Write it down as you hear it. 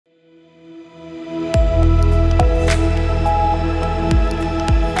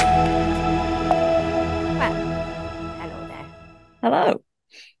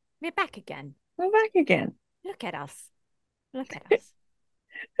back again. We're back again. Look at us. Look at us.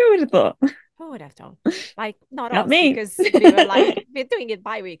 Who would have thought? Who would have thought? Like, not Not us, me. because we were like, we're doing it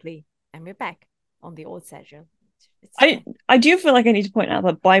bi-weekly and we're back on the old schedule. It's I fine. I do feel like I need to point out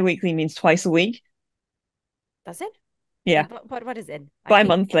that bi-weekly means twice a week. Does it? Yeah, But what is it? I think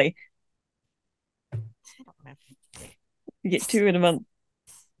bi-monthly. I don't know. You get two in a month.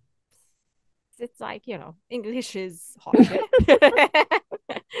 It's like, English is hard, yeah?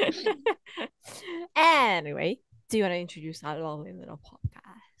 Anyway, do you want to introduce our lovely little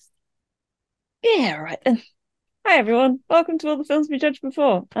podcast? Yeah, right then. Hi everyone. Welcome to All the Films We Judged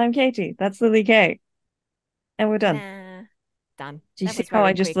Before. I'm Katie. That's Lily K. And we're done. Nah, done. Do you That see was how very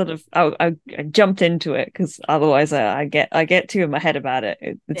I just quick. sort of I jumped into it because otherwise I get too in my head about it.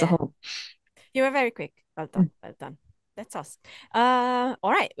 It's a Yeah, whole. you were very quick. Well Mm. done. Well done. That's us. All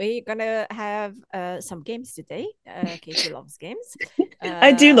right. We're gonna have some games today. Katie loves games.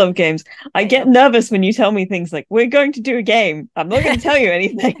 I do Uh, love games. I there you get go. nervous when you tell me things like we're going to do a game. I'm not going to tell you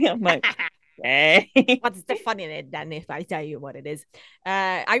anything. I'm like, hey. What's the fun in it then if I tell you what it is?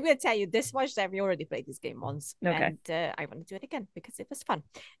 I will tell you this much that we already played this game once, Okay. and I want to do it again because it was fun.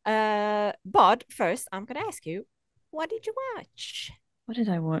 But first, I'm gonna ask you, what did you watch? What did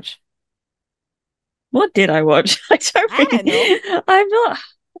I watch? What did I watch? I don't I really. don't know. I'm not.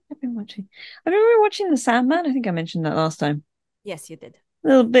 I've been watching. I've been rewatching The Sandman. I think I mentioned that last time. Yes, you did.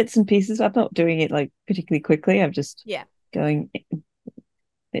 Little bits and pieces. I'm not doing it like particularly quickly. I'm just Yeah. going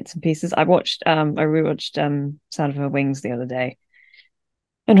bits and pieces. I rewatched Sound of Her Wings the other day.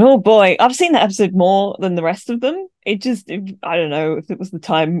 And oh boy, I've seen that episode more than the rest of them. I don't know if it was the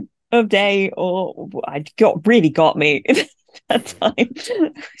time of day or I got me that time.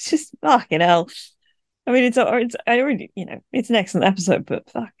 It's just fucking hell. I mean, I already, it's an excellent episode, but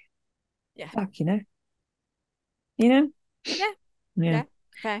Yeah. fuck, you know, Yeah. yeah. Yeah.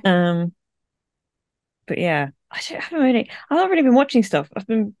 Fair. Um, but yeah, I've not really been watching stuff. I've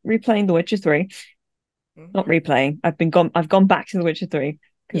been replaying The Witcher 3. Not Mm-hmm. replaying. I've gone back to The Witcher 3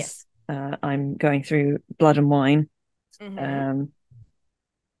 because Yes. I'm going through Blood and Wine, Mm-hmm. um,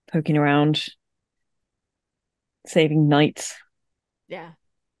 poking around, saving knights. Yeah.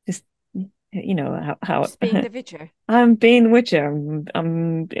 Just how Just being the Witcher. I'm being The Witcher.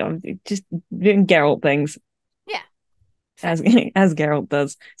 I'm just doing Geralt things Yeah. as Fair. as Geralt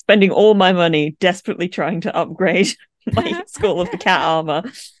does, spending all my money desperately trying to upgrade my School of the Cat armor.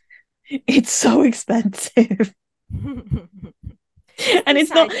 It's so expensive. It's And the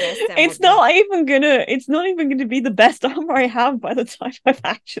side quests and whatnot. it's not even gonna be the best armor I have by the time I've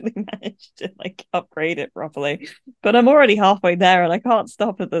actually managed to like upgrade it properly. But I'm already Mm. halfway there and I can't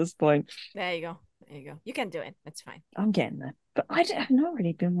stop at this point. There you go. There you go. You can do it. It's fine. I'm getting there. But I've not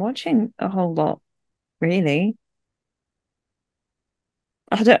really been watching a whole lot, really.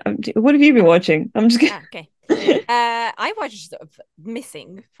 I don't what have you been Ah, watching? I'm just okay. gonna I watched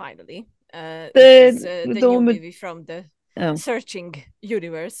Missing finally, which is the the new one with movie from the oh. Searching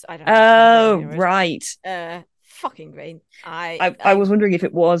universe. I don't know if you know the Oh universe. right. Fucking great. I was wondering if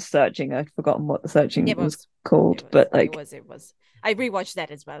it was searching. I'd forgotten what the searching It was was, called, but like it was. I rewatched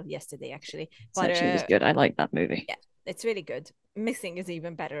that as well yesterday actually, but searching was good. I like that movie. yeah, it's really good. Missing is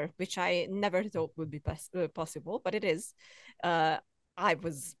even better, which I never thought would be possible, but it is. Uh, I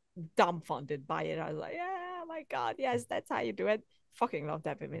was dumbfounded by it. I was like, yeah, my God, yes, that's how you do it. Fucking loved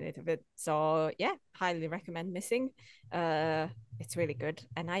every minute of it. So yeah, highly recommend Missing. Uh, it's really good,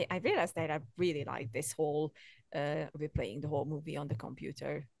 and I realized that I really like this whole replaying the whole movie on the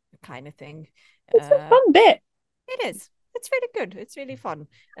computer kind of thing. It's a Uh, fun bit. it is. It's really good. It's really fun.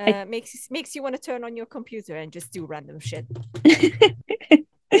 I Makes you want to turn on your computer and just do random shit. the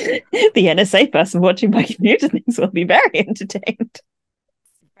NSA person watching my computer things will be very entertained.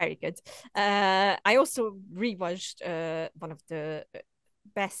 Very good. I also rewatched one of the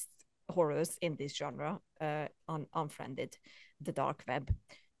best horrors in this genre, on Unfriended, The Dark Web,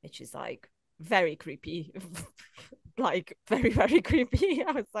 which is like very creepy, like very very creepy.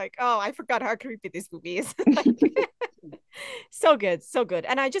 I was like, oh, I forgot how creepy this movie is. Like, so good, so good.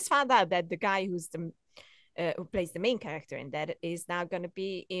 And I just found out that the guy who plays the main character in that is now going to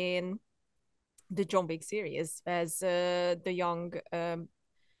be in the John Wick series as the young um,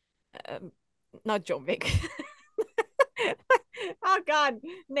 not John Wick. Oh God,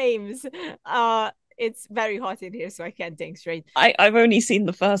 names. It's very hot in here, so I can't think straight. I've only seen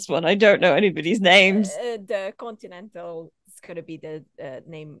the first one. I don't know anybody's names. The Continental is gonna be the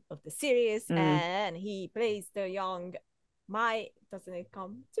name of the series, Mm. and he plays the young. My doesn't it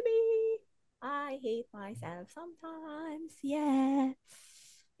come to me? I hate myself sometimes. Yeah.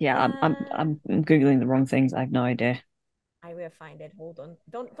 Yeah, Uh, I'm googling the wrong things. I have no idea. I will find it. Hold on.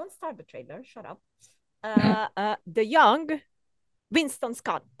 Don't start the trailer. Shut up. The young Winston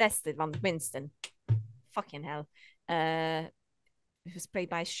Scott. That's the one. Winston. Fucking hell. It was played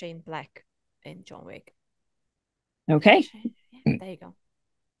by Shane Black in John Wick. Okay. Yeah, there you go.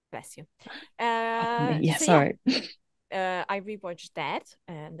 Bless you. Yeah, So yeah, sorry. I rewatched that,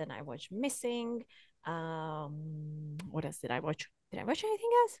 and then I watched Missing. What else did I watch? Did I watch anything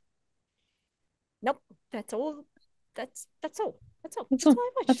else? Nope. That's all. That's all. That's all. That's That's all. all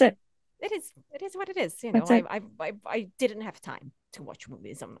I That's watched. it. It is what it is. You know, That's it. I didn't have time to watch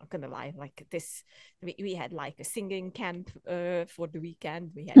movies. I'm not gonna lie. Like this, we had like a singing camp for the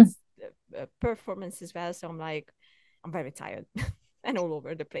weekend. We had Hmm. a performance as well. So I'm like, I'm very tired and all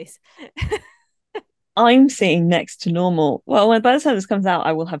over the place. I'm seeing Next to Normal. Well, by the time this comes out,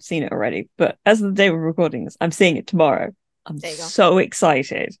 I will have seen it already. But as of the day we're recording this, I'm seeing it tomorrow. I'm There you go. so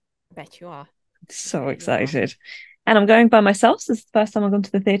excited. I bet you are. I So bet you are. excited. And I'm going by myself. This is the first time I've gone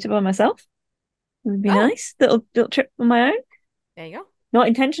to the theatre by myself. It would be Oh, nice. Little trip on my own. there you go. Not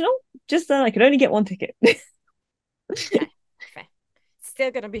intentional. Just that I could only get one ticket. Fair, fair.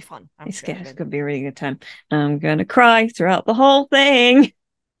 Still gonna be fun, I'm It's sure. going to be a really good time. I'm going to cry throughout the whole thing.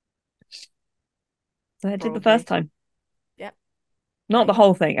 So I did the first Probably. time. Yep. Not There the you go.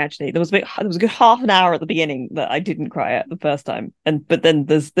 whole thing, actually. There was a good half an hour at the beginning that I didn't cry at the first time, and but then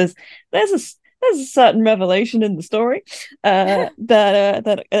there's a there's a certain revelation in the story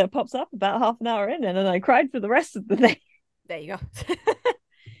that pops up about half an hour in, and then I cried for the rest of the thing. There you go.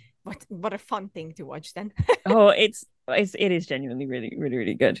 What a fun thing to watch then. Oh, it is genuinely really really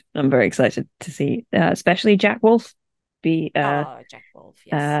really good. I'm very excited to see, especially Jack Wolf be Oh, Jack Wolf,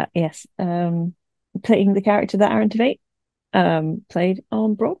 yes. yes playing the character that Aaron Tveit played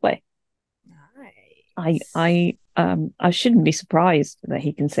on Broadway. Nice. I shouldn't be surprised that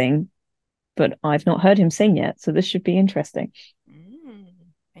he can sing, but I've not heard him sing yet, so this should be interesting. Mm,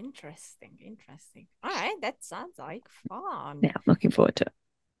 interesting, interesting. All right, that sounds like fun. Yeah, I'm looking forward to it.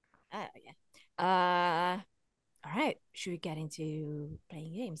 Yeah. All right. Should we get into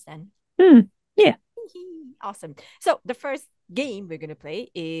playing games then? Yeah. Awesome. So the first game we're gonna play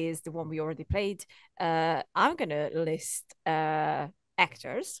is the one we already played. I'm gonna list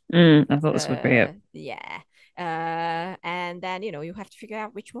actors. I thought this would be it. Yeah. And then you have to figure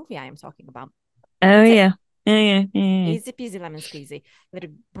out which movie I am talking about. Oh That's it. yeah. Yeah. Easy peasy lemon squeezy.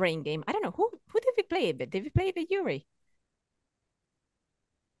 Little brain game. I don't know who did we play it with? Did we play it with Yuri?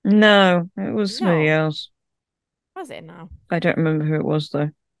 No, it was somebody No. else. Was it now? I don't remember who it was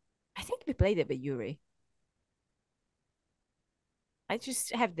though. I think we played it with Yuri. I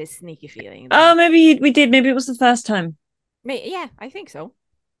just have this sneaky feeling Oh, that maybe we did. Maybe it was the first time. yeah, I think so.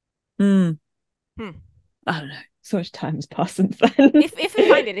 Hmm. Hmm. I don't know. So much time has passed since then. If we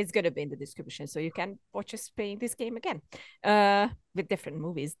find it, it's gonna be in the description, so you can watch us playing this game again. With different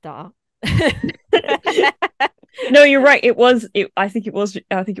movies, duh. No, you're right. It was. I think it was.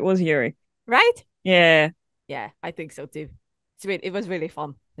 I think it was Yuri. Right? Yeah. Yeah, I think so too. It was really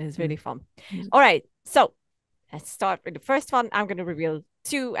fun. It was really fun. Mm. All right, so let's start with the first one. I'm gonna reveal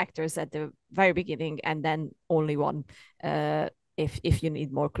two actors at the very beginning, and then only one. If you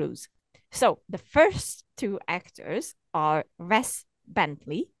need more clues. So the first two actors are Wes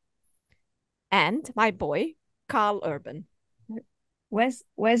Bentley and my boy Carl Urban. Where's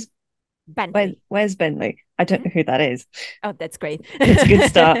where's Bentley. where's Bentley? I don't Mhm. know who that is. Oh, that's great. It's a good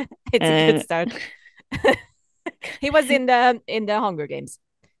start. It's a good start. He was in the Hunger Games.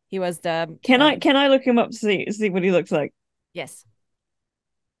 He was the Can I look him up to see what he looks like? yes.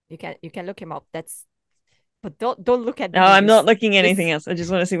 You can look him up. That's but don't look at the No, I'm not movies. looking at anything This else. I just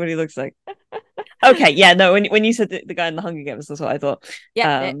want to see what he looks like. Okay, yeah, no. When you said the guy in the Hunger Games, that's what I thought.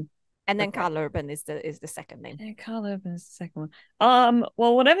 yeah, and then Okay. Carl Urban is the second name. Yeah, Carl Urban is the second one.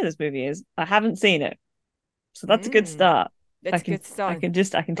 Well, whatever this movie is, I haven't seen it, so that's a good Mm, start. that's a good start. I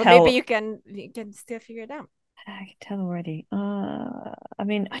can But maybe tell. you can still figure it out. I can tell already. I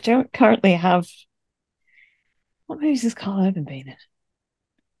mean, I don't currently have. What movies has Carl Urban been in?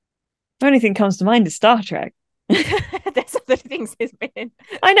 The only thing comes to mind is Star Trek. That's other things he's been in.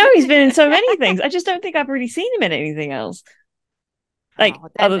 I know he's been in so many things. I just don't think I've really seen him in anything else, like Oh,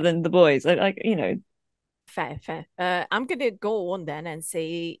 other then than The Boys. fair, fair. I'm gonna go on then and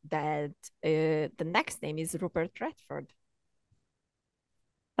say that the next name is Robert Redford.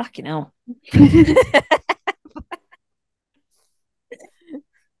 fucking hell.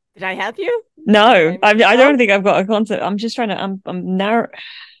 Did I help you? No, I No? don't think I've got a concept. I'm just trying to. I'm narrow.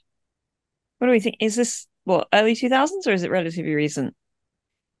 What do we think? Is this what, early 2000s, or is it relatively recent?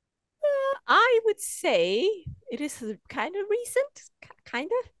 I would say it is kind of recent, kind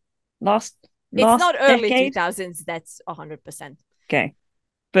of. Last. It's last not early decade. 2000s, that's 100%. Okay,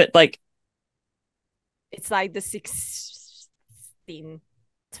 but like It's like the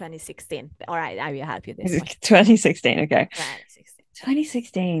 2016. All right, I will help you this one. 2016. Okay, 2016.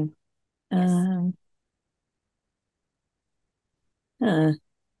 2016. Yes. Um, huh.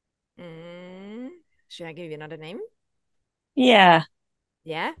 Mm, should I give you another name? Yeah,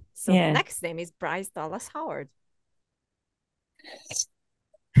 Yeah. So the yeah. next name is Bryce Dallas Howard.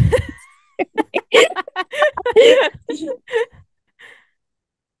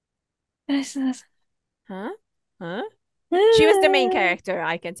 Huh? Huh? She was the main character.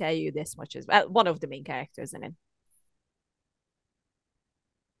 I can tell you this much as well. One of the main characters in it.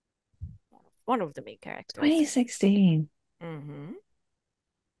 One of the main characters. 2016. Mm-hmm.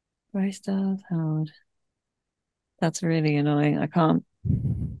 Bryce Dallas Howard. That's really annoying. I can't.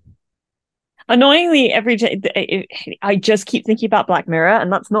 Annoyingly, every day I just keep thinking about Black Mirror,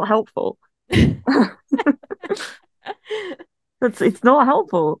 and that's not helpful. It's not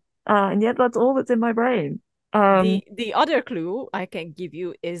helpful, and yet that's all that's in my brain. Um, The other clue I can give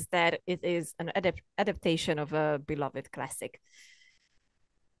you is that it is an adaptation of a beloved classic.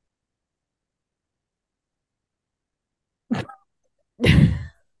 this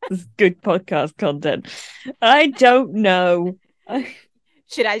is good podcast content. I don't know.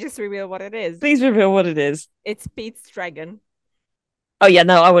 Should I just reveal what it is? Please reveal what it is. It's Pete's Dragon. Oh yeah,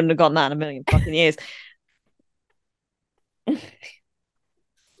 no, I wouldn't have gotten that in a million fucking years.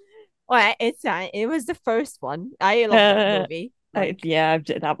 Well, it was the first one. I love that movie. Like, Yeah,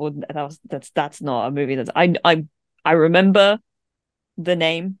 that's not a movie I remember the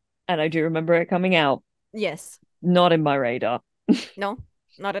name and I do remember it coming out. yes, Not in my radar. no,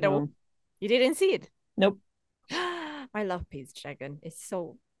 not at all. No. You didn't see it. Nope. I love Pete's Dragon. It's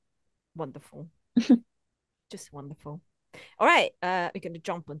so wonderful, just wonderful. All right, we're gonna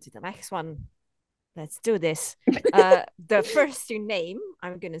jump onto the next one. Let's do this. The first name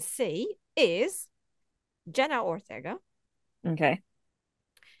I'm gonna say is Jenna Ortega, Okay.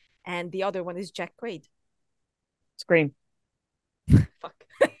 and the other one is Jack Quaid. Scream. Fuck.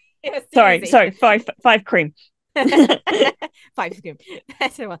 It was too Sorry, easy. sorry, five cream. Five Scream.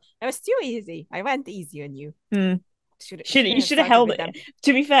 That's the one. That was too easy. I went easy on you. Mm. Shouldn't You have should have started held with it. them.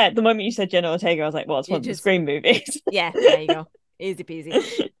 To be fair, the moment you said Jenna Ortega, I was like, well, it's You one of the just Scream movies. yeah, there you go. Easy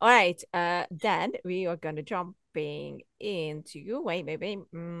peasy. All right. Then we are gonna jumping into wait.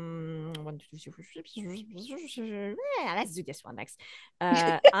 One, two, three, yeah, let's do this one next.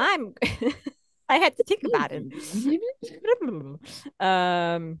 I'm I had to think about it.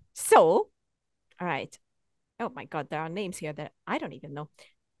 So all right. Oh my god, there are names here that I don't even know.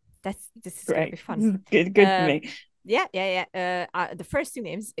 This is gonna be Great. fun. Good for me. Yeah. The first two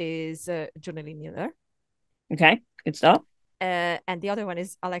names is Jonathan Miller, Okay, good start. and the other one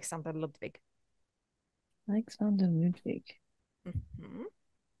is Alexander Ludwig. Alexander Ludwig.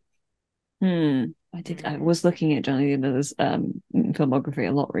 Mhm. I was looking at Johnny Miller's filmography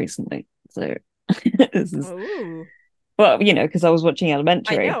a lot recently. So this is Oh, well, because I was watching I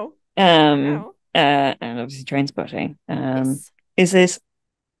Elementary. know. I Um know. and obviously Trainspotting. Yes. Is this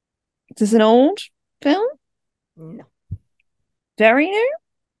an old film? No. Very new?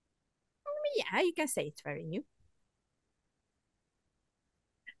 Yeah, you can say it's very new.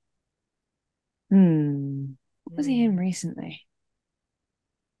 What was he in Hmm. recently?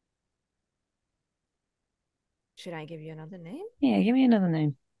 Should I give you another name? Yeah, give me another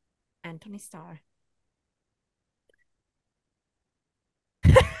name. Anthony Starr.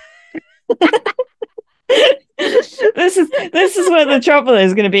 This is where the trouble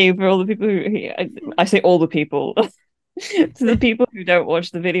is going to be for all the people I say all the people to the people who don't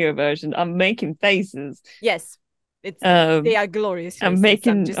watch the video version. I'm making faces. Yes, it's they Um, are glorious I'm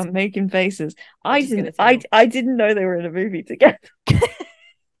faces. making faces. I'm I just didn't gonna tell you. I didn't know they were in a movie together.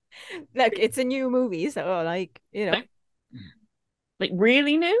 Look, it's a new movie, so Like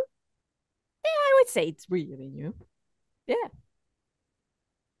really new? I would say it's really new. Yeah.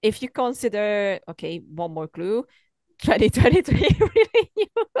 If you consider, okay, one more clue, 2023 really new.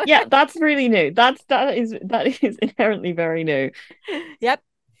 Yeah, that's really new. That is inherently very new. Yep.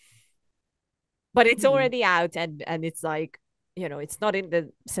 But it's Hmm. already out and it's like, it's not in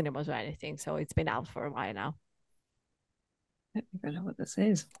the cinemas or anything, so it's been out for a while now. I don't know what this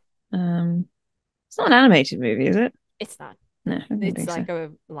is. It's not an animated movie, is it? It's not. No, I don't It's think so. like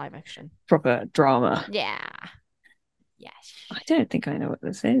a live action. Proper drama. Yeah. Yes. I don't think I know what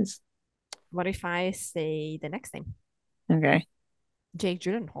this is. What if I say the next name? Okay. Jake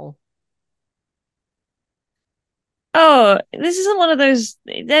Gyllenhaal. Oh, this isn't one of those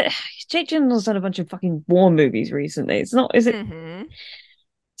that Jake Gyllenhaal's done a bunch of fucking war movies recently. It's not, is it? Mm-hmm.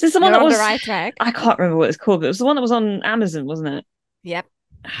 Is this the one You're that on the was? right track. I can't remember what it's called, but it was the one that was on Amazon, wasn't it? Yep.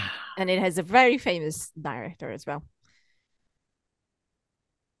 And it has a very famous director as well.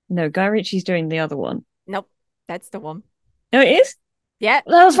 No, Guy Ritchie's doing the other one. Nope, that's the one. No, it is. Yeah,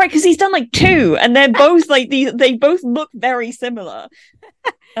 That was right because he's done like two, and they're both like these. They both look very similar.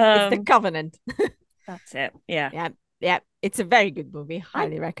 it's The Covenant. That's it. Yeah. Yeah, yeah. It's a very good movie. I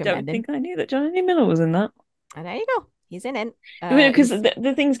Highly don't recommend it. think I knew that Johnny Miller was in that. And there you go. He's in it. Because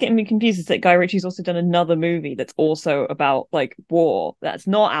the thing's getting me confused is that Guy Ritchie's also done another movie that's also about like war that's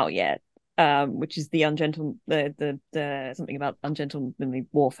not out yet, which is the something about ungentlemanly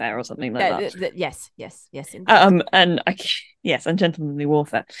warfare or something like that. Yes, yes, yes. Indeed. And yes, ungentlemanly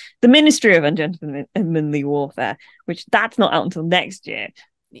warfare, the Ministry of Ungentlemanly Warfare, which that's not out until next year.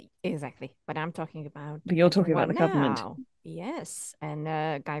 Exactly. But I'm talking about But you're talking about The Covenant. now. Yes. And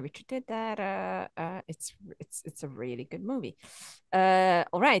Guy Ritchie did that. It's a really good movie.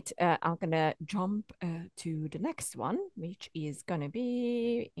 All right. I'm gonna jump to the next one, which is gonna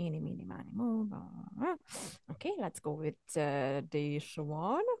be Eeny, Meeny, Miny, Moe. Okay, let's go with this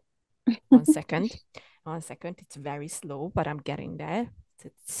one. 1 second. 1 second. It's very slow, but I'm getting there.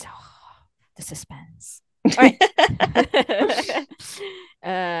 It's the suspense. All right.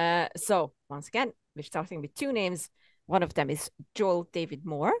 So once again, we're starting with two names. One of them is Joel David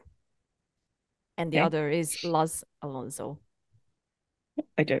Moore, and the other is Luz Alonso.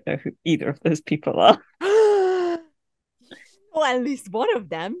 I don't know who either of those people are. Well, at least one of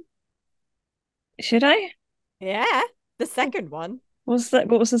them. Should I? Yeah, the second one. What's that?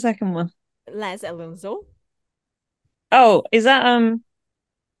 What was the second one? Luz Alonso. Oh, is that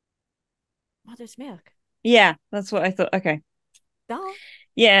Mother's Milk? Yeah, that's what I thought. Okay. Duh.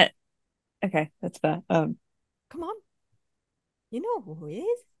 Yeah. Okay, that's fair. Come on. You know who he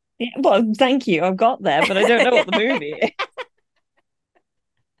is? Yeah, well, thank you. I've got there, but I don't know what the movie is.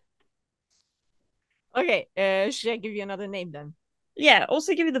 Okay, should I give you another name then? Yeah,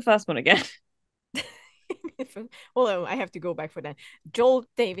 also give me the first one again. Hold on, I have to go back for that. Joel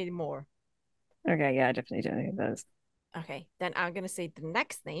David Moore. Okay, yeah, I definitely don't know who that is. Okay, then I'm gonna say the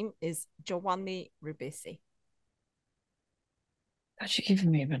next name is Giovanni Ribisi. God, you're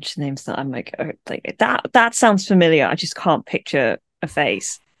giving me a bunch of names that I'm like, oh, like that sounds familiar. I just can't picture a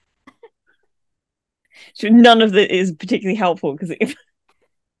face. So none of that is particularly helpful because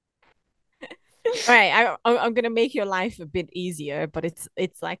All right, I'm gonna make your life a bit easier, but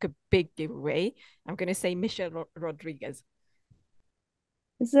it's like a big giveaway. I'm gonna say Michelle Rodriguez.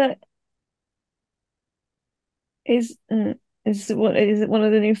 Is that is it one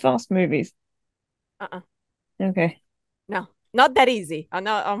of the new Fast movies? Uh-uh. Okay. No, not that easy.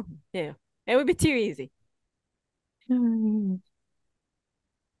 No, yeah, it would be too easy. Hmm.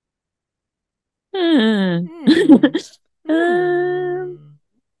 Hmm.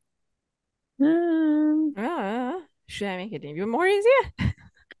 Um, Should I make it even more easier?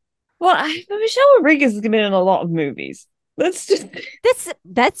 well, Michelle Rodriguez has been in a lot of movies. That's just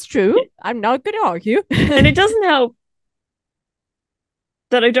That's true. I'm not gonna argue. and it doesn't help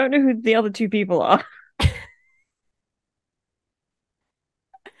that I don't know who the other two people are.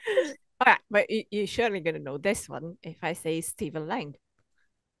 All right, but you're surely gonna know this one if I say Stephen Lang.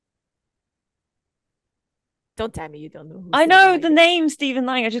 Don't tell me you don't know who I Stephen know Lang the is. name Stephen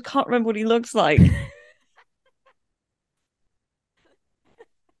Lang. I just can't remember what he looks like.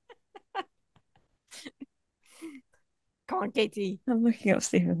 Come on, Katie. I'm looking up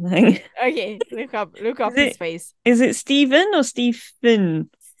Stephen Lang. Okay, look up his face. Is it Stephen or Stephen?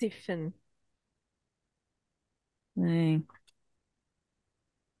 Stephen. Lang.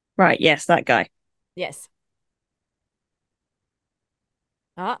 Right, yes, that guy. Yes.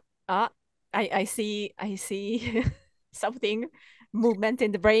 Ah, ah. I see something movement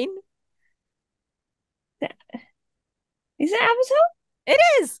in the brain. Is it Avatar? It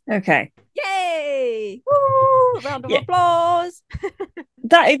is. Okay. Yay! Woo! Round of applause.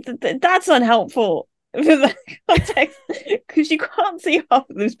 That's unhelpful for the context because you can't see half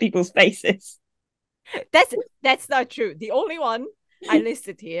of those people's faces. That's not true. The only one I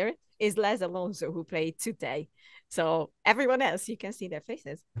listed here is Les Alonso, who played Tute. So everyone else, you can see their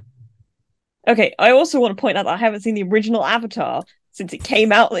faces. Okay, I also want to point out that I haven't seen the original Avatar since it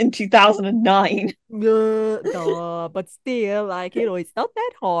came out in 2009. But still, like, it's not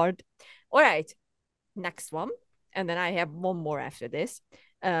that hard. All right, next one. And then I have one more after this.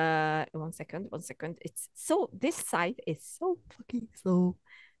 1 second. It's so, this site is so fucking slow.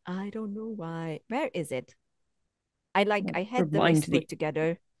 I don't know why. Where is it? I had the list put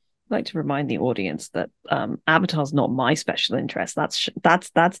together. I'd like to remind the audience that Avatar's not my special interest. That's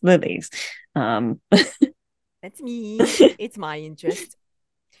Lily's. That's me. It's my interest.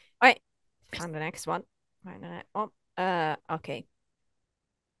 All right, find the next one. Find the next one. Okay.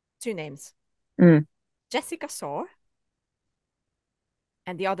 Two names. Mm. Jessica Soar,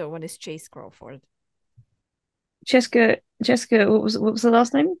 and the other one is Chase Crawford. Jessica, what was the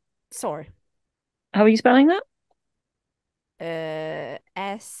last name? Soar. How are you spelling that?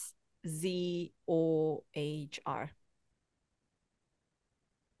 Shohr.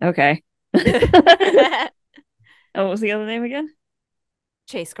 Okay. Oh, what was the other name again?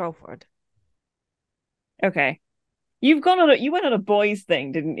 Chase Crawford. Okay. You went on a boys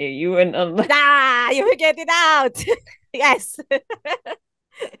thing, didn't you? You went on You figured it out. Yes.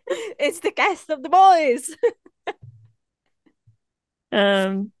 It's the cast of the boys.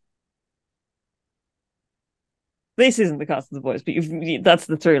 um this isn't the cast of the boys, but that's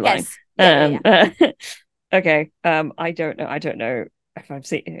the through line. Yes. Yeah. Okay. I don't know if I've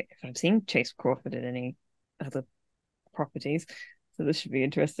seen Chase Crawford in any other properties. So this should be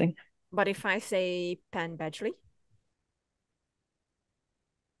interesting. But if I say Penn Badgley,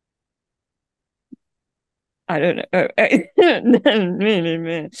 I don't know. you don't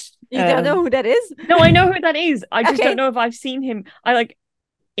know who that is? No, I know who that is. I just don't Okay. know if I've seen him. I like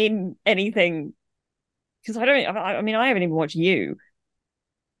in anything because I don't. I mean, I haven't even watched You.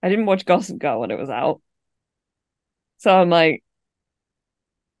 I didn't watch Gossip Girl when it was out, so I'm like,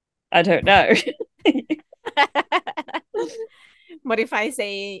 I don't know. But if I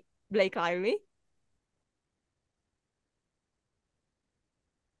say Blake Lively,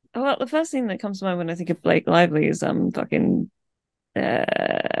 Well, the first thing that comes to mind when I think of Blake Lively is fucking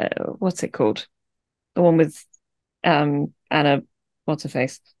what's it called? The one with Anna, what's her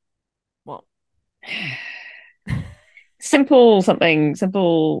face? what? Simple something,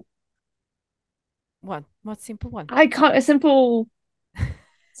 simple. One. What simple one? I can't a simple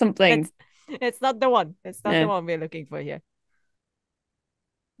something. It's it's not the one. It's not the Yeah. one we're looking for here.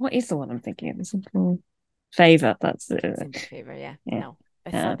 What is the one I'm thinking of? A simple favor. That's the Simple favor, yeah. yeah. No,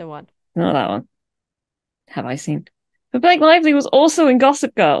 it's not the one. Not that one. Have I seen? But Blake Lively was also in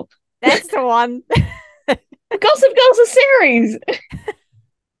Gossip Girl. That's the one. Gossip Girl's a series.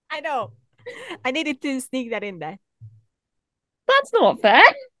 I know. I needed to sneak that in there. That's not fair.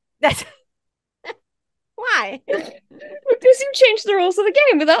 That's why. Because you changed the rules of the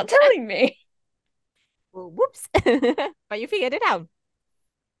game without telling me. Well, whoops. But you figured it out.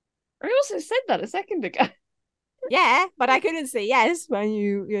 I also said that a second ago. Yeah, but I couldn't say yes when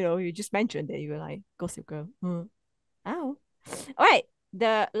you just mentioned it. You were like, Gossip Girl. Oh. All right.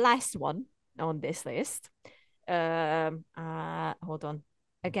 The last one on this list. Hold on.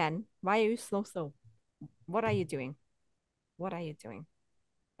 Again, why are you slow? What are you doing? What are you doing?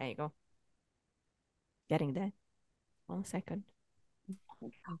 There you go. Getting there. 1 second.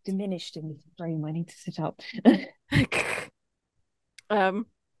 I'm diminished in the frame. I need to sit up. All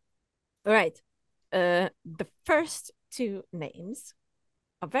right. The first two names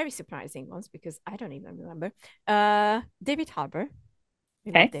are very surprising ones because I don't even remember. David Harbour.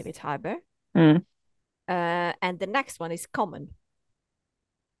 We love Okay. David Harbour. Mm. And the next one is Common.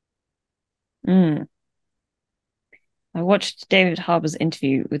 Mm. I watched David Harbour's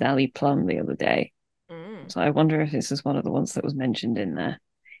interview with Ali Plum the other day. Mm. So I wonder if this is one of the ones that was mentioned in there.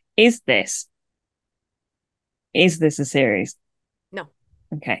 Is this a series? No.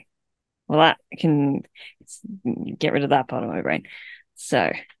 Okay. Well, that can get rid of that part of my brain.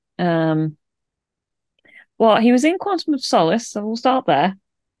 So, well, he was in Quantum of Solace, so we'll start there.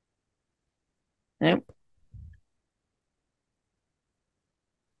 Nope.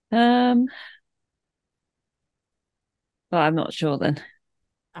 Well, I'm not sure then.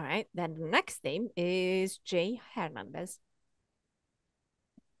 All right. Then the next name is Jay Hernandez.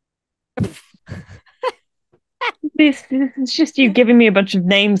 This is just you giving me a bunch of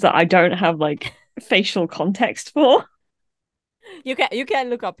names that I don't have like facial context for. You can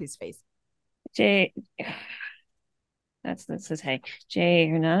look up his face. J. That says hey. Jay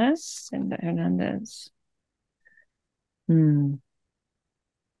Hernandez and Hernandez. Hmm.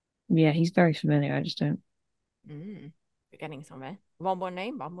 Yeah, he's very familiar. I just don't. You're getting somewhere. One more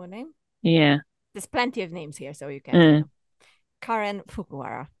name. One more name. Yeah. There's plenty of names here, so you can. Karen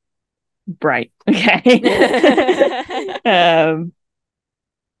Fukuhara. Bright. Okay.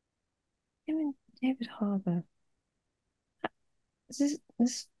 David Harbour. Is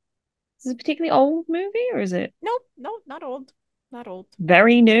this a particularly old movie or is it No, not old. Not old.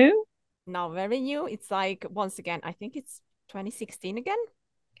 very new? No, very new. It's like once again, I think it's 2016 again.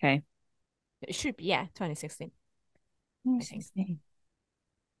 Okay. It should be, yeah, 2016. I think.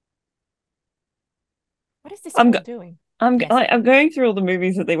 What is this I'm girl doing? I'm Yes. I'm going through all the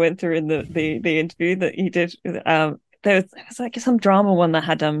movies that they went through in the interview that he did. there was like some drama one that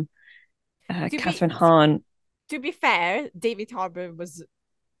had To be Catherine Hahn. to be fair, David Harbour was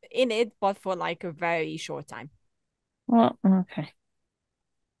in it, but for like a very short time. Well, okay.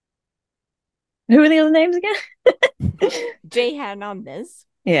 Who are the other names again? Jay Hernandez,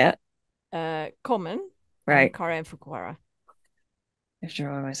 Yeah, Common, and right. Karen Fukuhara. I have to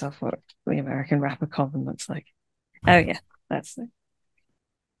remind myself what the American rapper Common looks like. Oh yeah, that's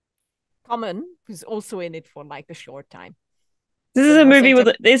Common was also in it for like a short time. this So is it a movie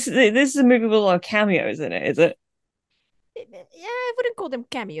wasn't with a this is a movie with a lot of cameos in it, is it? yeah, I wouldn't call them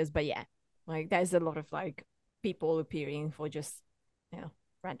cameos, but yeah, like there's a lot of like people appearing for just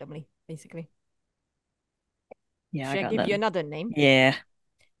randomly, basically. Yeah, I Should I got give that. you another name? Yeah,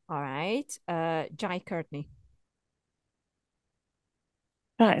 All right, Jai Courtney.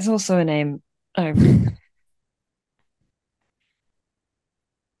 that is also a name. Oh,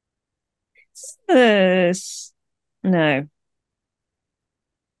 this no,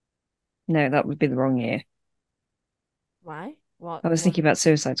 no, that would be the wrong year. Why? What? I was What? thinking about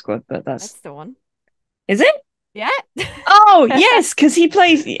Suicide Squad, but that's That's the one. is it? Yeah. Oh yes, because he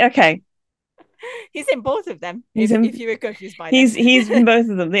plays. Okay, He's in both of them. he's If in. you were confused by that. He's in both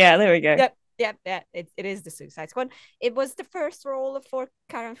of them. Yeah, there we go. Yep. Yep. Yeah. It is the Suicide Squad. It was the first role for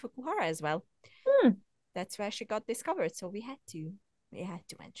Karen Fukuhara as well. Hmm. That's where she got discovered. So we had to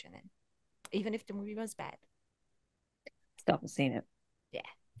mention it, even if the movie was bad. Still haven't seen it. Yeah,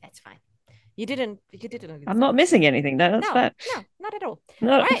 that's fine. You didn't I'm not understand. missing anything. No, that's No, fair. no, not at all.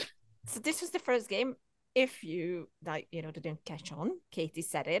 No. All right. So this was the first game. If you like, didn't catch on, Katie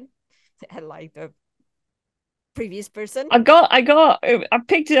said it. Like the previous person. I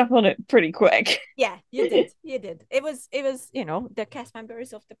picked it up on it pretty quick. Yeah, you did. You did. It was the cast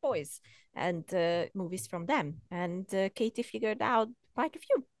members of The Boys and movies from them, and Katie figured out quite a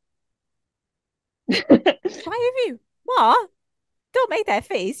few. Quite a few. What? Don't make that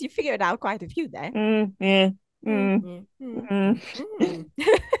face. You figured out quite a few there. Yeah. Mm, Mm, mm, mm, mm.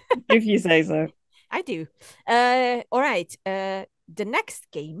 mm. If you say so. I do. All right. The next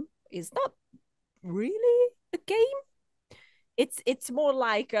game is not really a game. It's more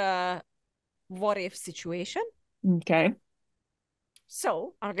like a what if situation. Okay.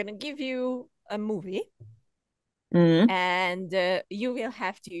 So I'm gonna give you a movie, Mm, and you will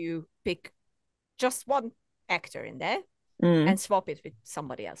have to pick just one actor in there mm. and swap it with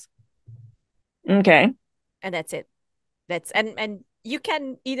somebody else, Okay. and that's it. And you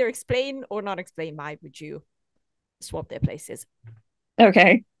can either explain or not explain why would you swap their places.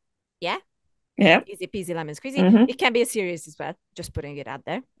 Okay. Yeah. Yeah. Easy peasy lemon squeezy. Mm-hmm. It can be a series as well. Just putting it out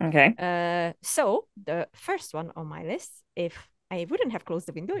there. Okay. So the first one on my list, if I wouldn't have closed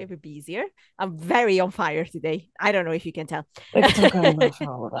the window, it would be easier. I'm very on fire today. I don't know if you can tell. It's all going well for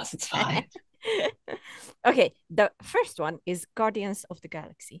all of us. It's fine. Okay, the first one is Guardians of the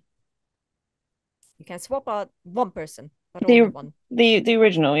Galaxy. You can swap out one person, but only The one. the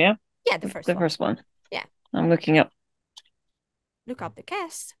original, yeah? Yeah, the first The one. first one. Yeah. I'm looking up. Look up the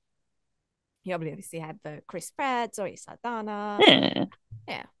cast. You obviously have Chris Pratt, Zoe Saldana. Yeah.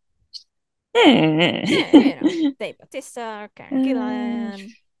 Yeah. Yeah. Dave Bautista, Karen Gillan.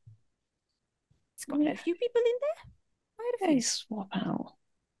 It's quite a few people in there. Quite a I few. swap out.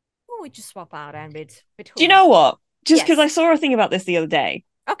 Who would you swap out and with who? Do you know what? Just because I Yes. saw a thing about this the other day.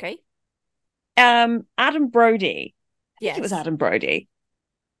 Okay. Adam Brody. I think it was Yes. Adam Brody.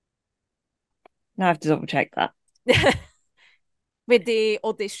 Now I have to double check that. With the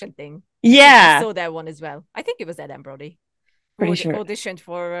audition thing. I think I Yeah, saw that one as well. I think it was Adam Brody who pretty sure auditioned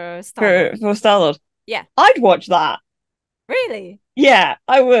for Star Lord. for Star-Lord. Yeah. I'd watch that. Really? Yeah,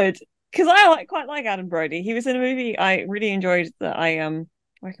 I would. Because I quite like Adam Brody. He was in a movie I really enjoyed that I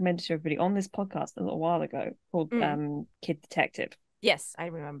recommended to everybody on this podcast a little while ago called Kid Detective. Yes, I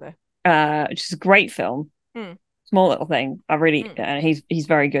remember. Which is a great film. Mm. Small little thing. I really Mm. he's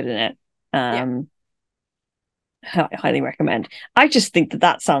very good in it. Yeah. Highly recommend. I just think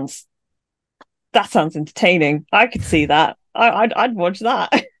that sounds entertaining. I could see that. I'd watch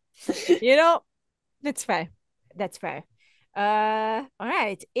that. That's fair. That's fair. All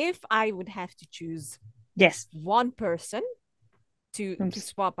right. If I would have to choose Yes. one person to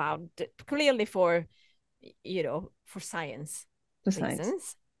swap out, clearly for science For reasons,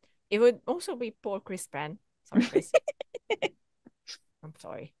 science. it would also be poor Chris Pratt. Sorry, Chris. I'm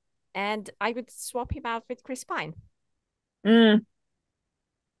sorry. And I would swap him out with Chris Pine. Mm,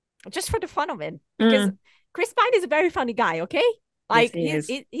 Just for the fun of it. Because Chris Pine is a very funny guy, okay? Like yes,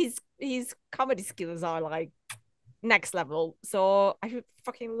 he is. his comedy skills are like next level. So I would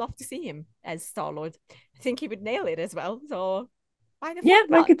fucking love to see him as Star Lord. I think he would nail it as well. So why the Yeah,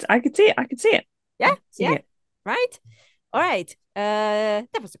 fuck not? I could see it. I could see it. Yeah, I could see yeah. it. right? All right.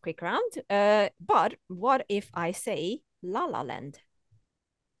 That was a quick round. But what if I say La La Land?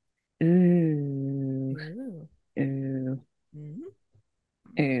 Ooh, Ooh. ooh, Mhm.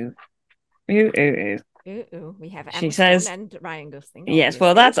 ooh, ooh, ooh, ooh. Ooh. We have She Emma Stone says, and Ryan Gosling, yes,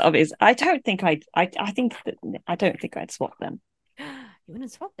 well, obviously. that's obvious. I don't think I think that I don't think I'd swap them. You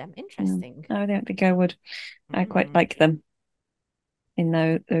wouldn't swap them. No, Interesting. I don't think I would. I quite Mm. like them in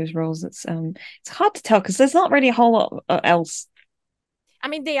those roles. It's hard to tell because there's not really a whole lot else. I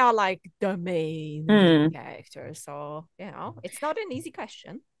mean, they are like the main Hmm. characters, so it's not an easy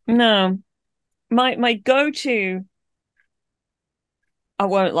question. No, my go-to, I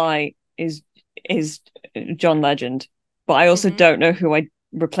won't lie, is John Legend, but I also Hmm. don't know who I'd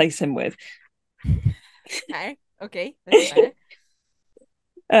replace him with. Okay, okay, that's fair.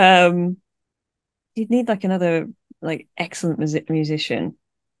 um, you'd need like another like excellent musician.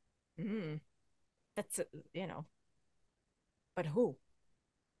 Mm. That's but who?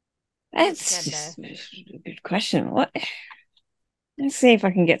 Who That's can? just a good question. What? Let's see if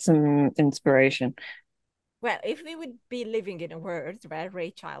I can get some inspiration. Well, if we would be living in a world where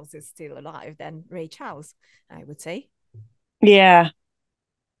Ray Charles is still alive, then Ray Charles, I would say. Yeah,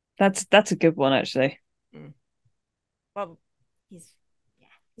 that's a good one actually. Mm. Well, he's yeah,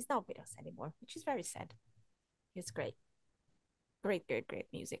 he's not with us anymore, which is very sad. He's great, great, great, great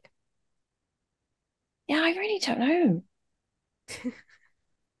music. Yeah, I really don't know.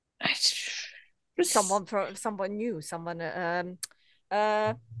 Someone from someone new, someone uh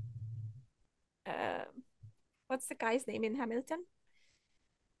uh what's the guy's name in Hamilton?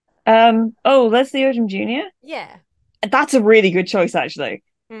 Oh, Leslie Odom Jr. Yeah. That's a really good choice, actually.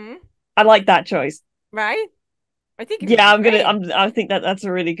 Hmm. I like that choice. Right? I think it would Yeah, be I'm gonna. great. I think that's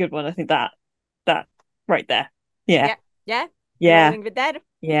a really good one. I think that right there. Yeah, Yeah. Yeah. You're yeah, rolling with that?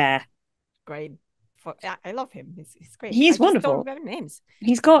 yeah. Great. I love him. He's great. I He's just don't wonderful. remember names.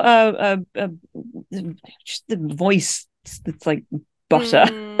 He's got just the voice that's like butter.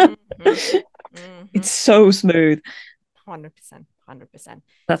 Mm-hmm. Mm-hmm. It's so smooth. 100%. 100%.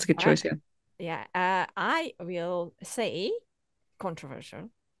 That's a good All right. choice. Yeah. Yeah. I will say controversial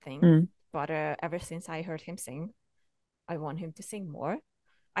thing, Mm. but ever since I heard him sing, I want him to sing more.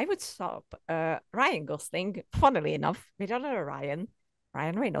 I would stop Ryan Gosling, funnily enough, with another Ryan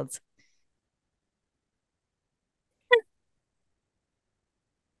Reynolds.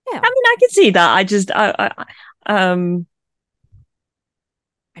 Yeah, I mean, I can see that.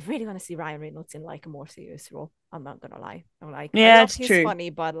 I really want to see Ryan Reynolds in like a more serious role. I'm not gonna lie. I'm like, I Yeah, love it's his true. funny,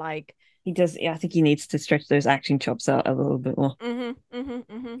 but like, He does. Yeah, I think he needs to stretch those acting chops out a little bit more.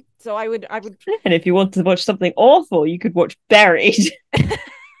 So I would. And if you want to watch something awful, you could watch Buried.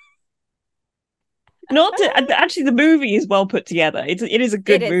 Not to actually, the movie is well put together. It is a It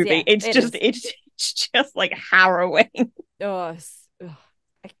good is, movie. yeah, it is. It's just like harrowing. Oh,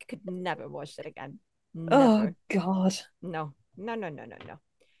 I could never watch it again. Oh Never. God. No, no, no, no, no, no.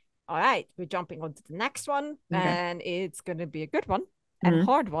 All right, we're jumping on to the next one, Okay. and it's gonna be a good one and Mm,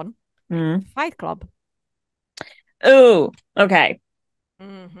 hard one. mm. Fight Club. Oh, okay.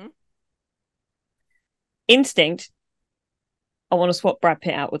 Mm-hmm. Instinct. I want to swap Brad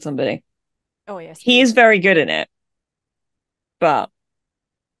Pitt out with somebody. Oh yes, me He too. is very good in it, but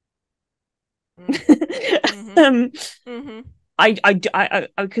Mm. Mm-hmm. um, Mm-hmm.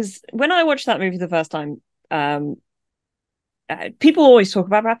 because when I watched that movie the first time, people always talk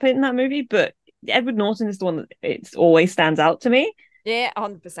about Brad Pitt in that movie, but Edward Norton is the one that it always stands out to me. Yeah,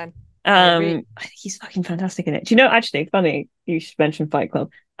 100%. I agree. I think he's fucking fantastic in it. Do you know? Actually, funny you should mention Fight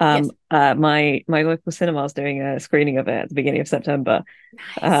Club. Yes. My local cinema is doing a screening of it at the beginning of September.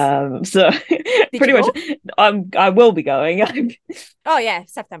 Nice. So Did you pretty much, go? I will be going. Oh yeah,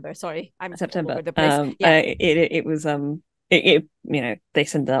 September. Sorry, I'm all September. over the place. Yeah. It was they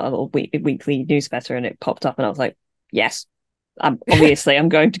sent out a little weekly newsletter and it popped up and I was like, yes, I'm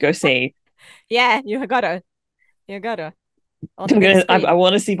going to go see. Yeah, you gotta on the I'm big gonna I screen.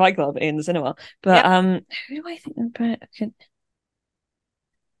 want to see Fight Club in the cinema. But Yep. who do I think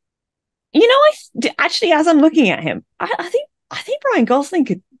you know, actually, as I'm looking at him, I think Ryan Gosling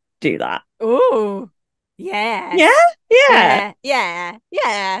could do that. Ooh, Yeah, yes. yeah, Yeah, yeah,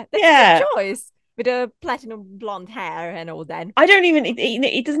 yeah. That's a good yeah. choice with the platinum blonde hair and all that. I don't even.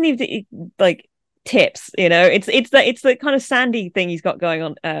 It doesn't even like tips. You know, it's the kind of sandy thing he's got going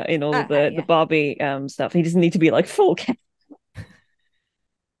on in all of Okay, the yeah. Barbie stuff. He doesn't need to be like full.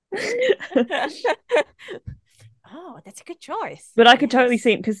 Oh, that's a good choice. But I could totally Yes.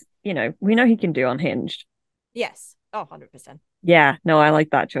 see him because we know he can do Unhinged. Yes. Oh, 100%. Yeah, no, I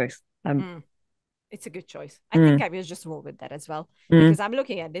like that choice. Mm, it's a good choice. I think Mm, I will just roll with that as well mm, because I'm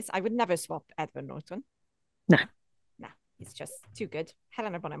looking at this. I would never swap Edward Norton.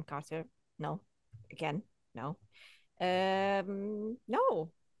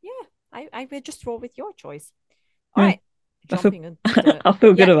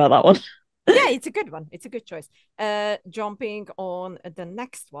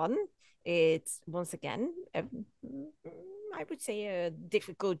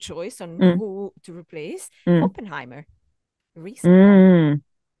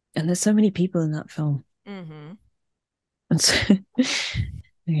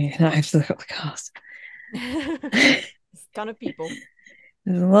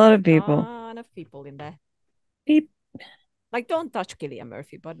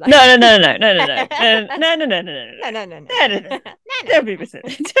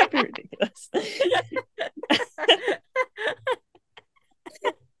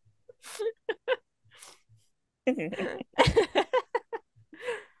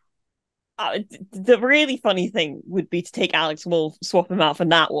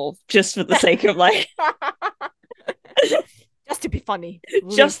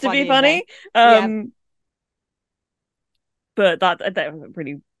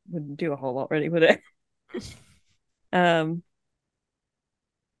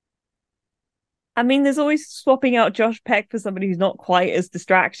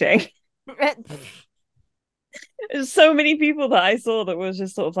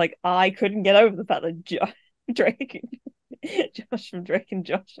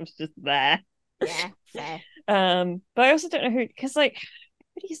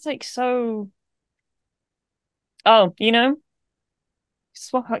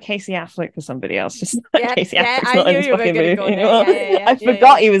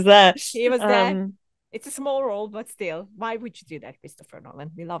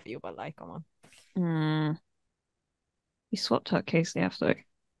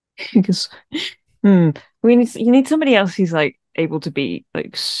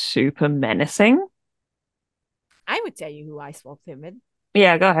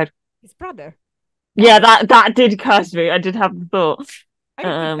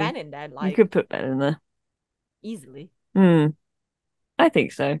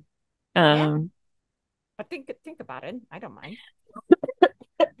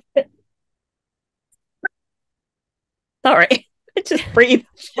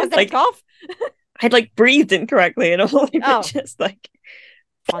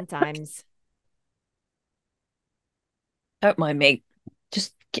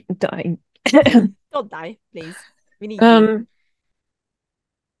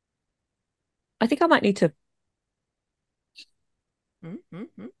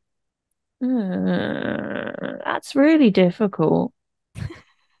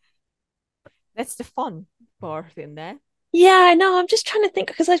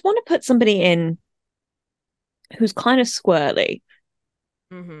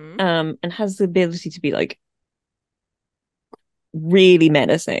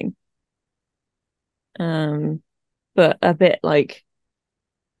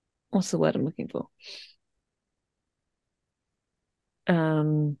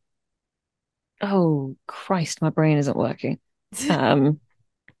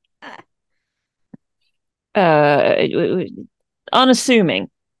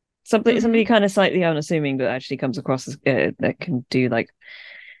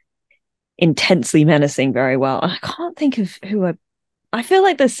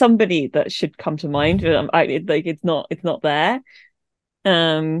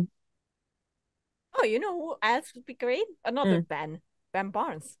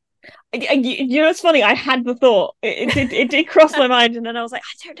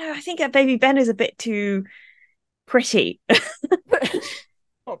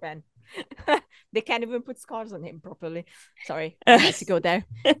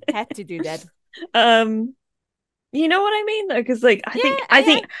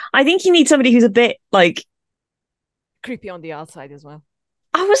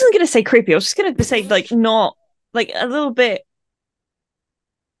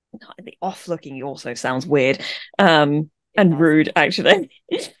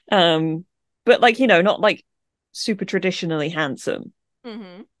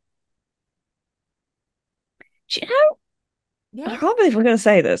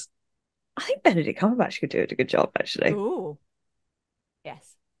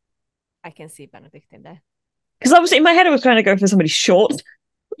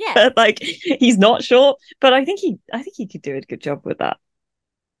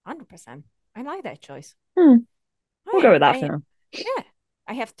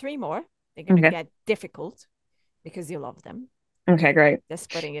 Okay, great.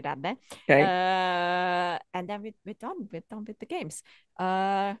 Just putting it out there. Okay. And then we're done. We're done with the games.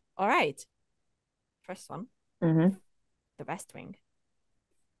 All right. First one, Mm-hmm. The West Wing.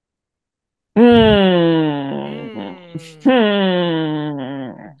 Mm. Mm.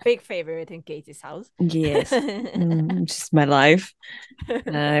 Hmm. Big favorite in Katie's house. Yes. Just my life.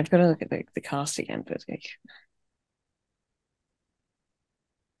 I've got to look at the cast again, but like,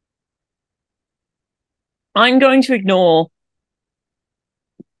 I'm going to ignore,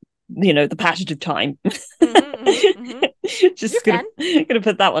 the passage of time. Mm-hmm. You Just gonna can. gonna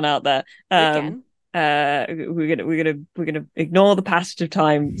put that one out there. You Um, can. we're gonna ignore the passage of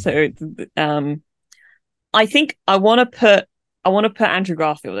time. So, I think I want to put Andrew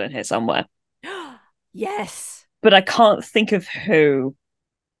Garfield in here somewhere, Yes. but I can't think of who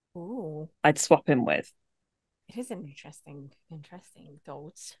Oh, I'd swap him with. it is an interesting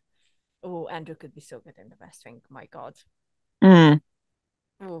thoughts. Oh, Andrew could be so good in the West Wing. My God. Mm.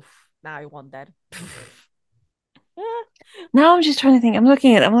 Oof. Now I want that. Now I'm just trying to think. I'm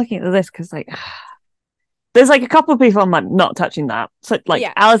looking at the list because like there's like a couple of people I'm like not touching that. So like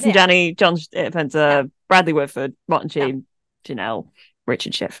Yeah. Alison Yeah. Janney, John No. Spencer, Bradley Whitford, Martin No. Sheen, Janelle,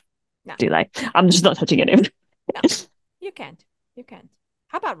 Richard Schiff. No. Do they? I'm just not touching any of them. No. You can't. You can't.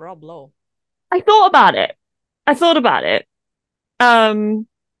 How about Rob Lowe? I thought about it. I thought about it. Um,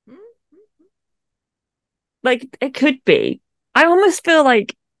 Mm-hmm. like it could be. I almost feel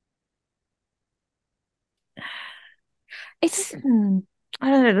like it's. I don't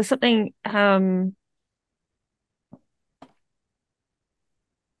know. There's something.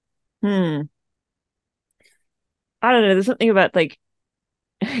 Hmm. I don't know. There's something about like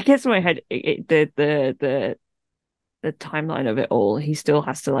it gets in my head. The timeline of it all. He still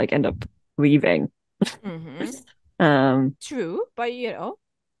has to like end up leaving. Mm-hmm. Um. True, but he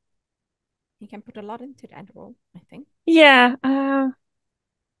can put a lot into that role, I think. Yeah.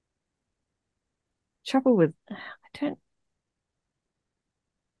 Trouble with. I don't.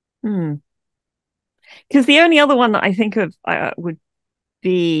 Hmm. Because the only other one that I think of would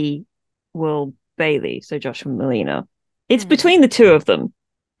be Will Bailey, so Joshua Malina. It's Mm-hmm. between the two of them.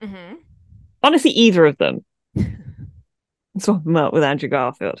 Mm-hmm. Honestly, either of them. Swap them out with Andrew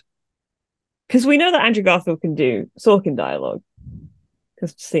Garfield. Because we know that Andrew Garfield can do Sorkin dialogue.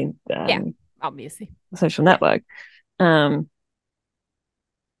 Because we've seen Yeah, obviously. Social Yeah, Network. Um,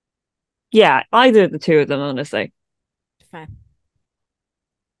 yeah, either of the two of them, honestly. fair.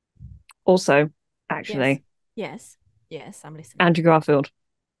 Also, Yes. actually, Yes. Yes, I'm listening. Andrew Garfield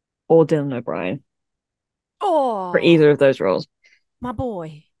or Dylan O'Brien for Oh, either of those roles. my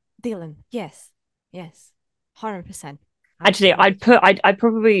boy, Dylan. Yes. Yes. 100%. Actually, I'd Absolutely. put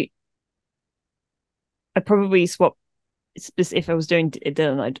I'd probably swap if I was doing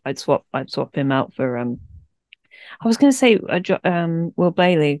Dylan, I'd swap him out for I was going to say Will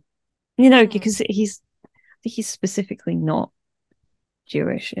Bailey, Mm. because I think he's specifically not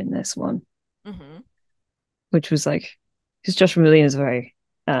Jewish in this one, Mm-hmm. which was like because Joshua Malina is very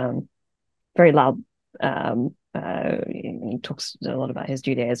loud. He talks a lot about his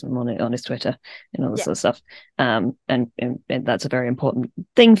Judaism on his Twitter and all this Yeah. sort of stuff. And that's a very important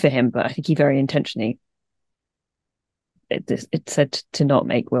thing for him. But I think he very intentionally it said to not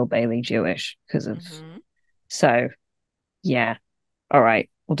make Will Bailey Jewish because of Mm-hmm. so yeah. All right,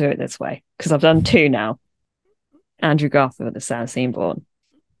 we'll do it this way because I've done two now. Andrew Garfield as Sam Seaborn,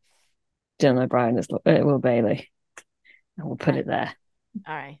 Dylan O'Brien as Will Bailey, and we'll put Right. it there.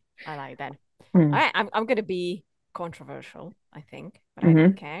 All right. I like that. All Mm. right. I'm gonna be controversial, I think, but I don't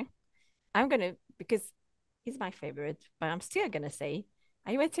Mm-hmm. care. I'm gonna because he's my favorite, but I'm still gonna say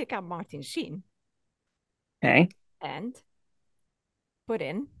I will take out Martin Sheen Okay. and put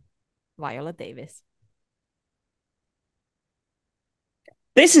in Viola Davis.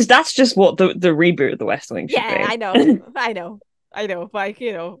 That's just what the reboot of the West Wing should Yeah, be. I know. I know. I know. Like,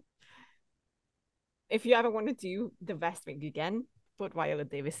 if you ever want to do the West Wing again, put Viola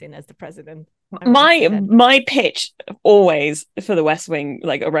Davis in as the president. I want to see my that. my pitch always for the West Wing,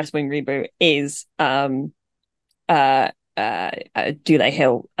 like a West Wing reboot, is Dule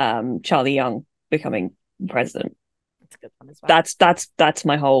Hill, Charlie Young becoming president. That's a good one as well. That's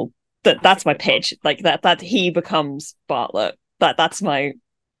my whole That's a that's my good one. pitch. Like that he becomes Bartlett. That's my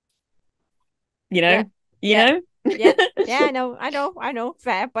you Yeah. know you Yeah. know. Yeah. Yeah, I know,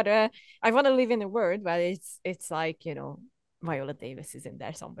 fair, but I want to live in a world where it's like, Viola Davis is in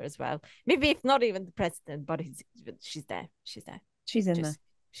there somewhere as well. Maybe if not even the president, but she's there. She's there. She's in there. Just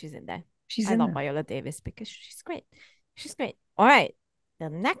she's in there. She's I in love there. Viola Davis because she's great. She's great. All right. The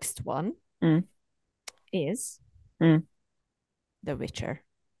next one Mm, is mm, The Witcher.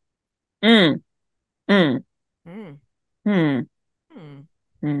 mm, mm. Mm. Hmm. Hmm.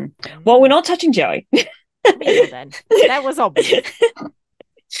 Hmm. Well, we're Mm. not touching Joey. We know then. That was obvious.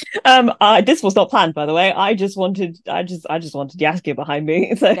 This was not planned, by the way. I just wanted Yasuke behind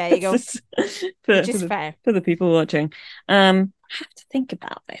me. So There you it's go. just Which is fair. for the people watching. I have to think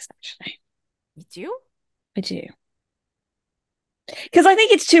about this actually. You do? I do. Because I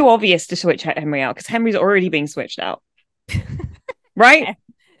think it's too obvious to switch Henry out because Henry's already being switched out, right? Fair.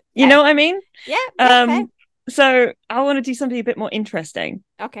 You Fair. know what I mean? Yeah, yeah, fair. Um, so I want to do something a bit more interesting.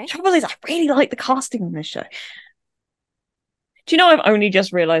 Okay. Trouble is, I really like the casting on this show. Do you know I've only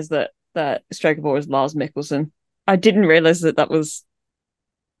just realised that Straker is Lars Mikkelsen. I didn't realise that was.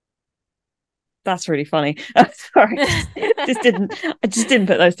 That's really funny. Sorry, just didn't. I just didn't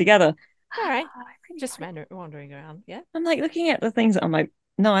put those together. All right. I really Just like. wandering around. Yeah. I'm like looking at the things that I'm like,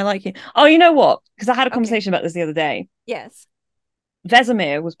 no, I like it. Oh, you know what? Because I had a Okay. conversation about this the other day. Yes.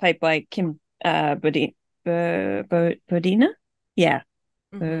 Vesemir was played by Kim Bodina. Yeah,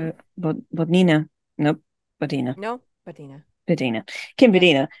 Mm-hmm. Bodnina. Nope, Bodina. No, Bettina. Bodina. Kim Yes.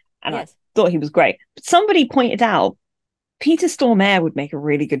 Bodina. And I Yes. thought he was great. But somebody pointed out Peter Stormare would make a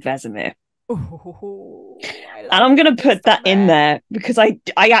really good Vesemir. Ooh, I And love I'm going to Peter put that in Stormare. there because I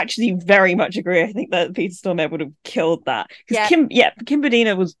actually very much agree. I think that Peter Stormare would have killed that because Yeah. Kim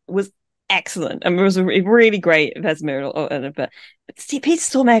Bodina was excellent and was a really great Vesemir. But see, Peter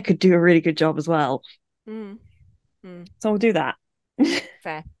Stormare could do a really good job as well. Mm, mm, So we'll do that.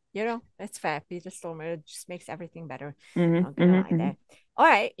 fair. It's fair. Peter Stormare just makes everything better. Mm-hmm, Not gonna lie mm-hmm, there. All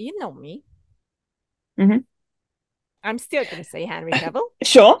right, you know me. mm-hmm. I'm still gonna say Henry Cavill.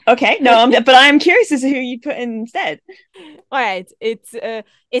 Sure. Okay. No, but I am curious as to who you put in instead. All right, it's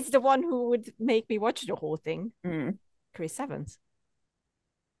the one who would make me watch the whole thing. Mm. Chris Evans.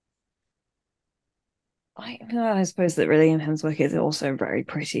 I suppose that William Hemsworth is also very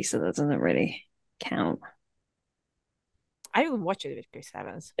pretty, so that doesn't really count. I will watch it with Chris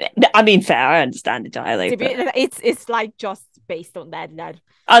Evans. I mean, fair. I understand entirely, To be, but it's like just based on that. It's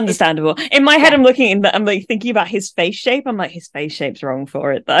understandable. In my head, yeah, I'm like thinking about his face shape. I'm like, his face shape's wrong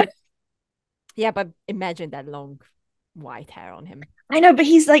for it, though. yeah, but imagine that long white hair on him. I know, but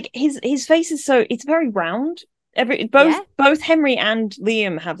he's like his face is so it's very round. Yeah, Both Henry and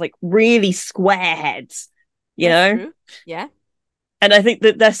Liam have like really square heads, you that's know. true. Yeah. And I think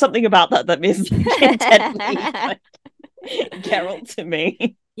that there's something about that is like intently like Geralt to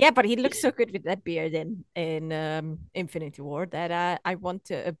me. Yeah, but he looks so good with that beard in Infinity War that I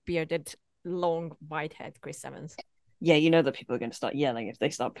want a bearded, long, white head Chris Evans. Yeah, you know that people are going to start yelling if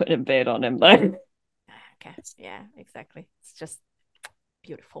they start putting a beard on him, though. Okay, yeah, exactly. It's just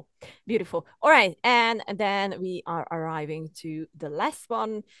beautiful, beautiful. All right, and then we are arriving to the last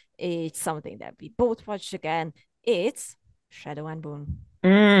one. It's something that we both watched again. It's Shadow and Bone.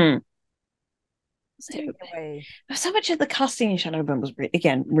 Mm. Take it away. So much of the casting in Shadowbone was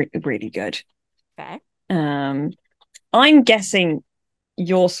really good. Fair. I'm guessing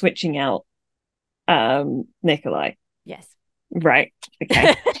you're switching out Nikolai. Yes. Right.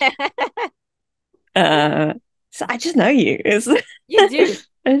 Okay. So I just know you. You do.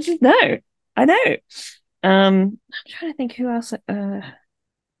 I just know. I know. I'm trying to think who else. I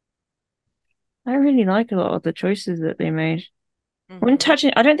really like a lot of the choices that they made.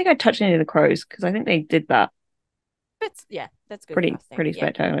 Mm-hmm. I don't think I touched any of the crows because I think they did that But yeah, that's good casting. pretty Yeah.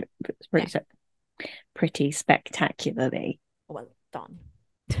 spectacular. Yeah. Pretty spectacularly. Well done.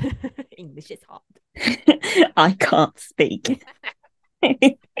 English is hard. I can't speak.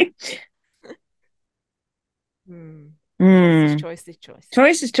 Mm. Mm. Choices.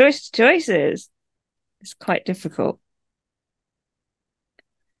 It's quite difficult.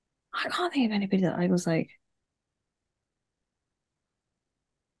 I can't think of anybody that I was like.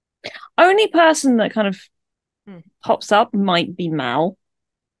 Only person that kind of pops up might be Mal.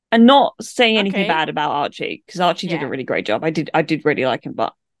 And not saying anything Okay. bad about Archie, because Archie did a Yeah. really great job. I did really like him,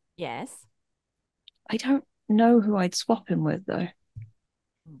 but Yes. I don't know who I'd swap him with though.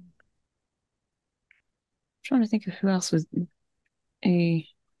 I'm trying to think of who else was a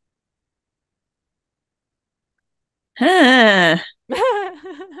huh.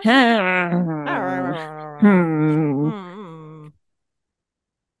 Hmm. Hmm.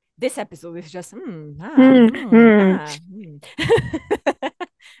 This episode is just Hmm. Hmm.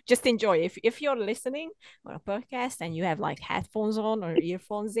 just enjoy. If you're listening on a podcast and you have like headphones on or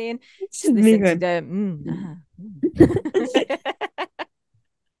earphones in, It's just just me listen to going. the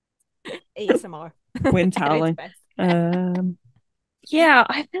ASMR. Wind At its howling. best. Yeah,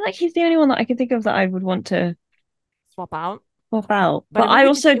 I feel like he's the only one that I can think of that I would want to Swap out. swap out. But But I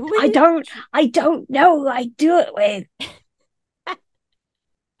also who would you I don't know who I do it with.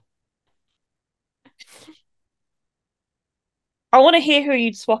 I want to hear who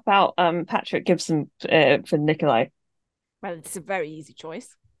you'd swap out Patrick Gibson for Nikolai. Well, it's a very easy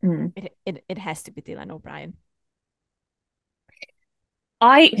choice. Mm. It has to be Dylan O'Brien.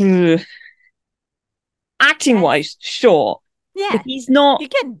 I acting Yes. wise, sure, but Yeah, he's not. he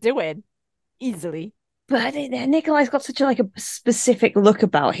can do it easily. But Nikolai's got such a specific look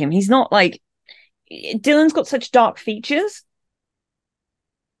about him. He's not like Dylan's got such dark features.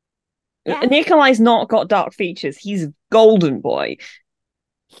 Yeah, Nikolai's not got dark features. He's a golden boy.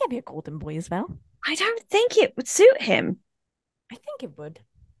 he can be a golden boy as well. I don't think it would suit him. I think it would.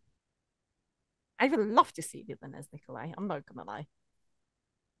 I would love to see Dylan as Nikolai. I'm not gonna lie.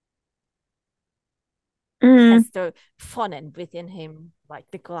 Mm. Has the fun and wit in him, like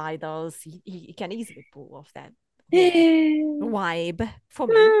Nikolai does. He can easily pull off that whole vibe for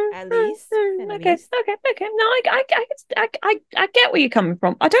me, at least. At Okay, least. okay. No, I get where you're coming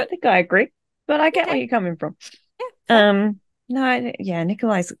from. I don't think I agree, but I get where Okay. you're coming from. Yeah, fair. No, yeah,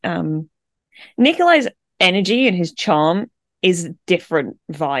 Nikolai's energy and his charm is a different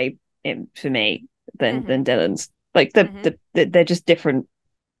vibe for me than Mm-hmm. Dylan's. Like Mm-hmm. they're just different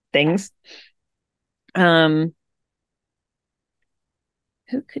Fair. things.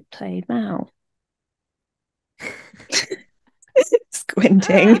 Who could play Mal?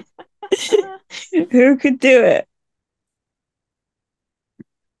 Squinting. Who could do it?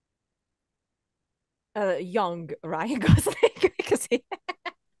 Young Ryan Gosling because he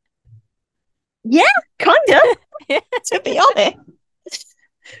Yeah, kind of. yeah. To be honest,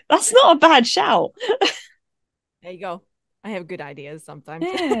 that's not a bad shout. There you go. I have good ideas sometimes.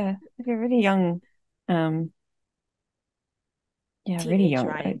 Yeah, like a really young, um, yeah, really Teenage young.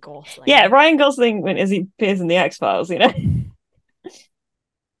 Ryan Yeah, Gosling. Ryan Gosling when as he appears in the X Files, was it?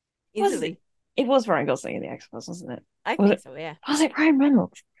 Easily. It was Ryan Gosling in the X Files, wasn't it? I Was think it? so, yeah. Was it Ryan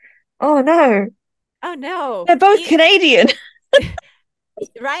Reynolds? Oh no, Oh no. they're both Canadian.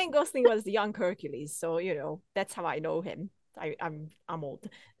 Ryan Gosling was the young Hercules, so that's how I know him. I'm old.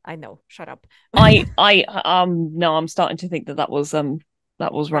 I know. Shut up. No, I'm starting to think that was Ryan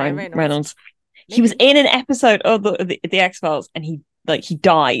Ryan Reynolds. Reynolds. He was Maybe. in an episode of the X Files, and he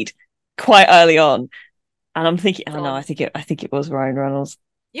died quite early on. And I'm thinking, oh no, So I think it was Ryan Reynolds.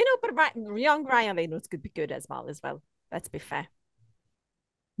 but young Ryan Reynolds could be good as well. Let's be fair.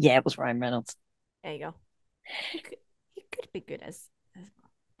 Yeah, it was Ryan Reynolds. There you go. He could be good as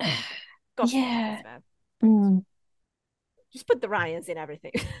well. Gosling as Yeah. well. Mm. Just put the Ryans in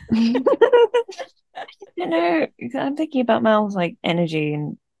everything. You know, I'm thinking about Mel's like energy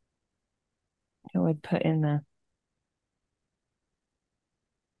and who I'd put in there.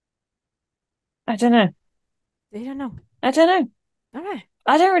 I don't know. They don't know. I don't know. All right.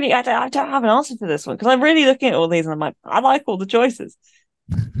 I don't have an answer for this one because I'm really looking at all these and I'm like, I like all the choices.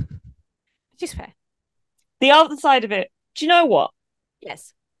 Just fair. The other side of it, do you know what?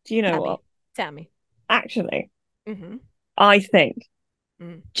 Yes. Do you know Tell what? me. Tell me. Actually, Mm-hmm. I think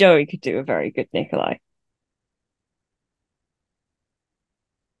Mm. Joey could do a very good Nikolai.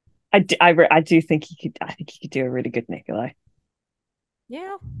 I do think he could. I think he could do a really good Nikolai.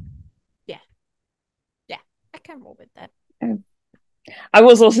 Yeah. Yeah. Yeah. I can roll with that. Um, I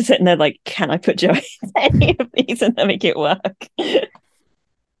was also sitting there like, can I put Joey in any of these and then make it work? Yeah.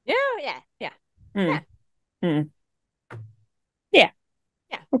 Yeah. Yeah. Hmm. Yeah. Hmm. Yeah,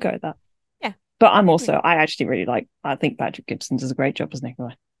 Yeah. we'll go with that. Yeah. But I agree. I actually really like, I think Patrick Gibson does a great job as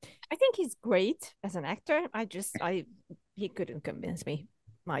Nikolai. I think he's great as an actor. He couldn't convince me.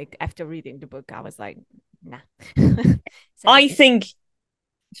 Like after reading the book, I was like, nah. I Seriously. think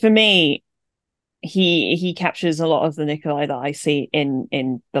for me, he captures a lot of the Nikolai that I see in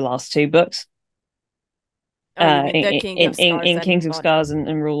the last two books. Oh, you mean the King of Scars In and Kings of whatnot? Scars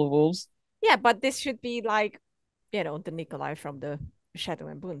and Rule of Wolves. Yeah, but this should be like, the Nikolai from the Shadow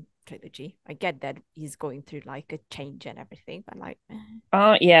and Bone trilogy. I get that he's going through like a change and everything, but like,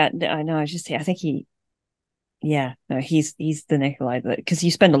 Oh yeah, I know. I think yeah, no, he's the Nikolai that because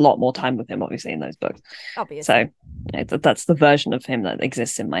you spend a lot more time with him, obviously, in those books. So obviously. that's the version of him that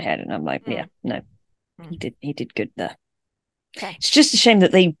exists in my head, and I'm like, yeah, Mm, no, mm. he did good there. Okay. It's just a shame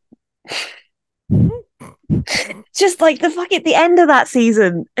that they just like the fuck at the end of that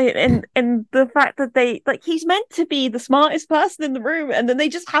season and the fact that they like he's meant to be the smartest person in the room and then they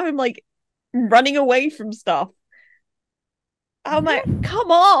just have him like running away from stuff. I'm like,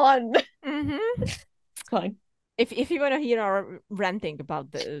 come on. Mm-hmm. It's fine. If you want to hear our ranting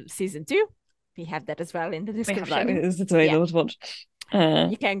about the season 2, we have that as well in the We have that. description. It's the way Yeah, to watch.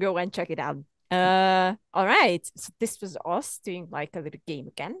 you can go and check it out. All right. So this was us doing like a little game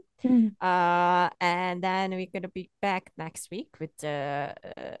again. Mm. And then we're gonna be back next week with a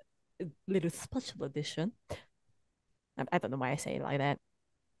little special edition I don't know why I say it like that.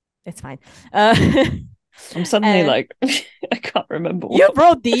 It's fine. I'm suddenly like, I can't remember you what.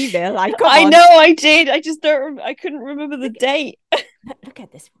 wrote the email. Like, come I on. know I did. I just don't. I couldn't remember the date. Look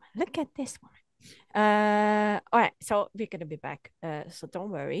at this one. Look at this one. All right, so we're gonna be back. So don't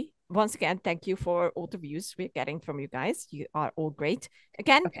worry. Once again, thank you for all the views we're getting from you guys. You are all great.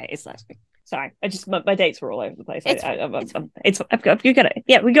 Again, Okay, it's nice. Sorry, I just my dates were all over the place. it's fine. It's fine. I've got you got it.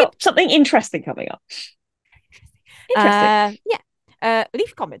 Yeah, we got something interesting coming up. Interesting. Yeah.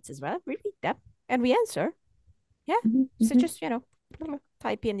 Leave comments as well. We read them and we answer. Yeah. So just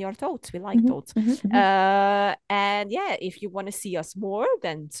type in your thoughts. We like thoughts. And yeah, if you want to see us more,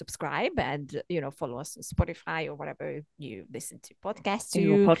 then subscribe and follow us on Spotify or whatever you listen to podcasts to.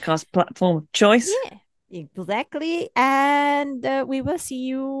 Your podcast platform of choice. Yeah, exactly. And we will see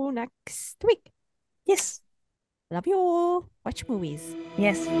you next week. Yes. Love you all. Watch movies.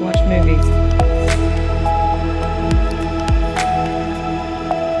 Yes, watch movies.